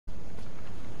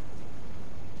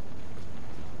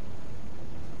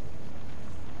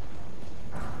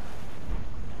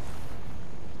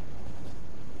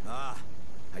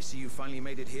finally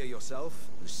made it here yourself.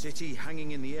 The city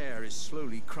hanging in the air is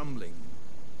slowly crumbling.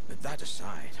 But that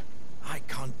aside, I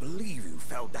can't believe you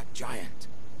felled that giant.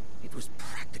 It was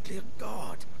practically a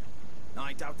god.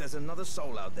 I doubt there's another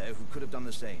soul out there who could have done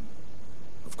the same.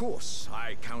 Of course,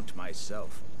 I count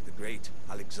myself, the great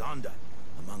Alexander,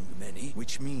 among the many,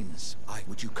 which means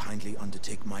would you kindly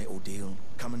undertake my ordeal?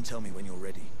 Come and tell me when you're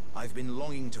ready. I've been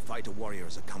longing to fight a warrior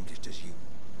as accomplished as you.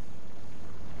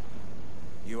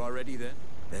 You are ready then?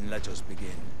 Then let us begin.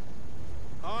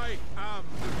 I am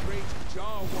the great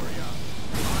Jar warrior.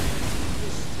 I am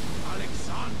this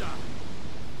Alexander.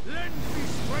 Lend me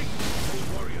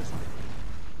strength, O warriors.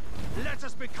 Let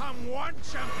us become one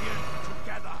champion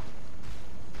together.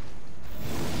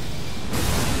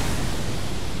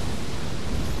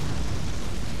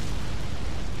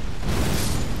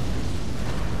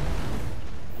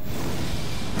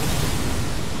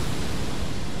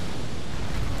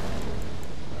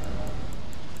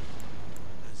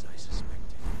 As I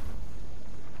suspected,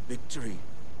 victory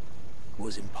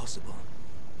was impossible.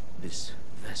 This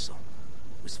vessel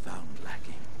was found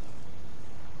lacking.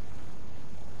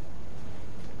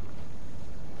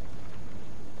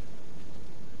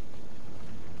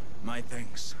 My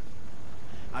thanks.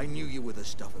 I knew you were the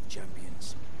stuff of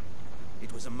champions.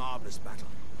 It was a marvelous battle.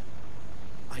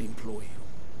 I implore you,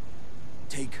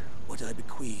 take what I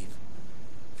bequeath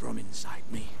from inside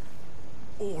me.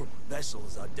 All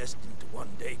vessels are destined to one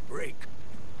day break.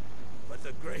 But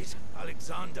the great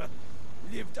Alexander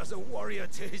lived as a warrior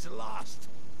to his last.